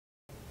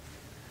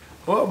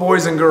Well,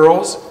 boys and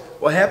girls,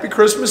 well, happy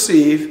Christmas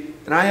Eve,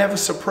 and I have a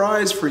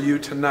surprise for you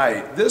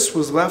tonight. This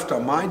was left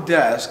on my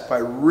desk by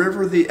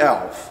River the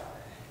Elf,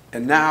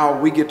 and now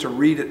we get to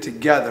read it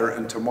together,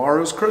 and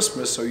tomorrow's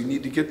Christmas, so you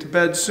need to get to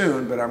bed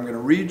soon, but I'm going to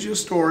read you a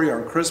story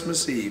on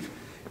Christmas Eve,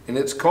 and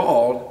it's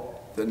called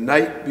The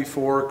Night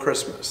Before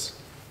Christmas.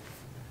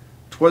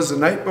 'Twas the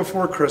night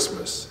before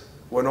Christmas,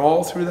 when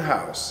all through the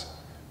house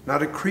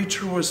not a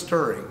creature was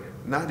stirring,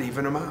 not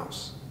even a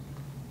mouse.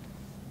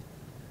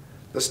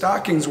 The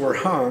stockings were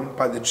hung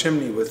by the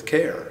chimney with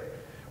care,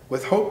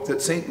 with hope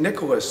that St.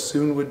 Nicholas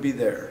soon would be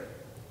there.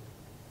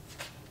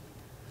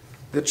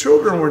 The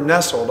children were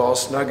nestled all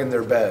snug in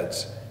their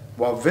beds,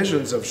 while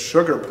visions of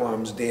sugar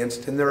plums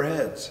danced in their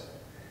heads.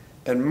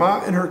 And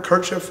Ma in her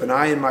kerchief and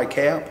I in my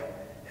cap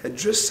had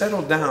just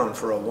settled down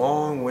for a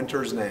long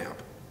winter's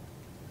nap.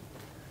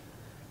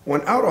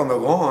 When out on the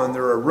lawn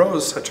there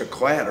arose such a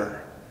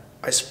clatter,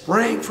 I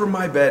sprang from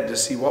my bed to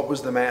see what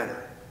was the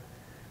matter.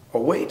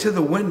 Away to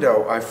the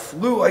window I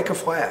flew like a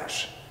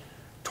flash,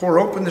 tore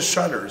open the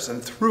shutters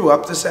and threw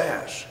up the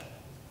sash.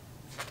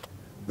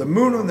 The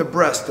moon on the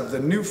breast of the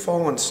new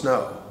fallen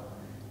snow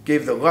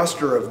gave the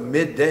luster of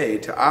midday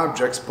to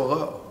objects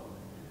below,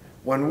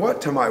 when what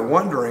to my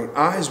wondering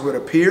eyes would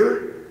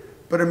appear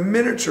but a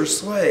miniature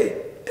sleigh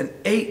and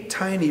 8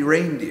 tiny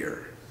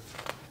reindeer.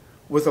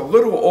 With a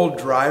little old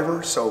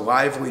driver so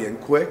lively and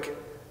quick,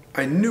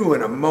 I knew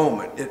in a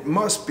moment it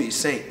must be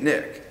St.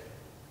 Nick.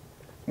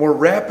 More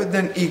rapid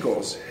than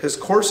eagles, his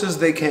coursers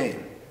they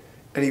came,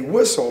 and he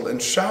whistled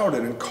and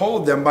shouted and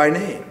called them by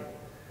name.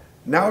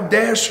 Now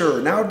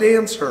Dasher, now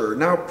Dancer,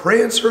 now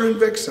Prancer and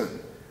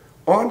Vixen,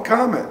 on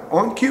Comet,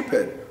 on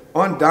Cupid,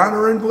 on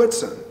Donner and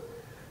Blitzen,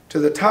 to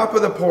the top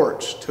of the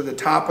porch, to the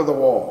top of the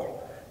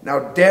wall. Now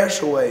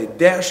dash away,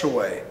 dash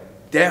away,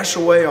 dash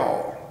away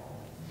all.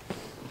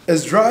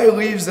 As dry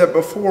leaves that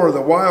before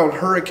the wild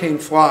hurricane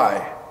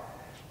fly,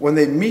 when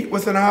they meet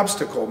with an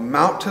obstacle,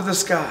 mount to the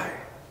sky.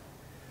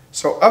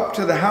 So up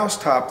to the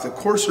housetop the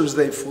coursers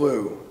they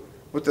flew,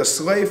 with the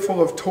sleigh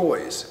full of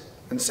toys,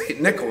 and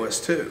St. Nicholas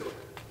too.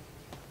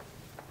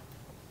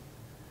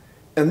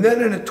 And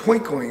then in a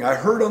twinkling I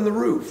heard on the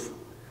roof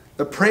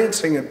the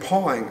prancing and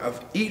pawing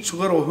of each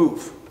little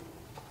hoof.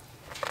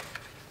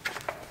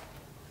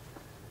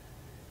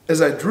 As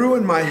I drew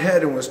in my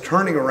head and was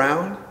turning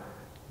around,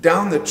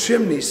 down the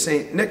chimney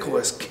St.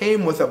 Nicholas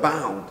came with a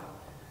bound.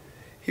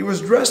 He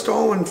was dressed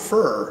all in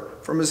fur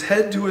from his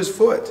head to his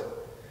foot,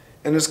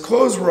 and his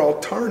clothes were all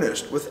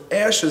tarnished with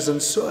ashes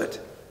and soot.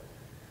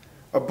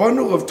 A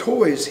bundle of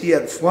toys he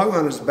had flung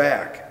on his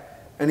back,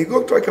 and he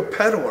looked like a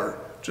peddler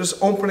just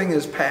opening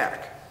his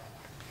pack.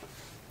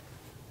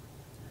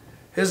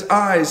 His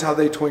eyes, how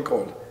they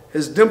twinkled,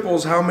 his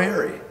dimples how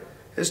merry,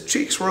 his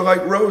cheeks were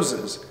like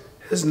roses,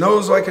 his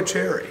nose like a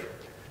cherry.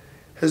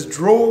 His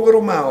droll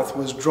little mouth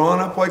was drawn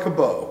up like a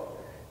bow,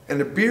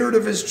 and the beard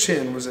of his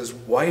chin was as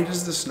white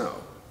as the snow.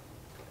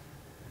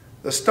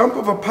 The stump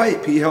of a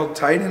pipe he held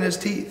tight in his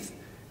teeth,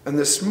 and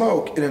the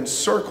smoke it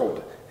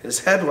encircled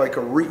his head like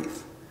a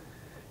wreath.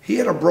 He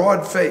had a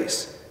broad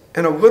face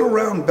and a little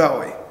round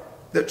belly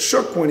that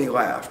shook when he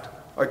laughed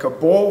like a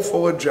bowl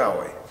full of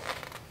jelly.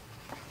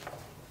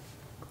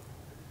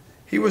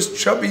 He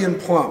was chubby and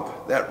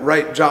plump, that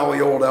right jolly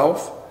old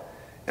elf,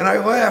 and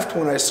I laughed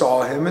when I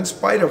saw him in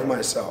spite of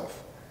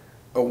myself.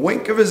 A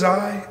wink of his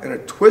eye and a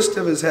twist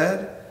of his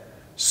head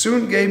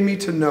soon gave me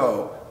to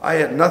know I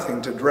had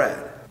nothing to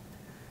dread.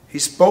 He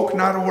spoke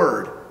not a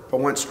word, but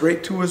went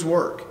straight to his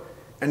work,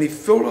 and he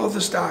filled all the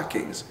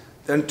stockings,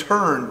 then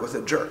turned with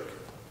a jerk.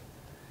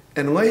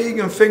 And laying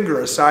a finger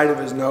aside of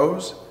his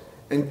nose,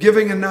 and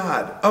giving a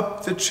nod,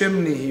 up the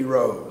chimney he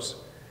rose.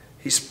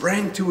 He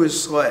sprang to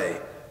his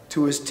sleigh,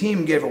 to his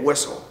team gave a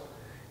whistle,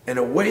 and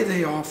away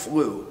they all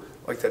flew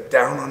like the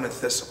down on a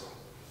thistle.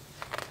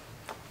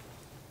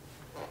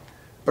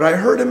 But I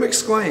heard him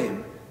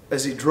exclaim,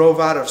 as he drove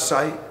out of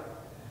sight,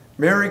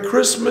 "Merry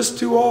Christmas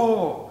to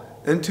all,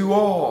 and to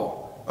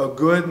all a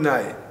good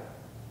night."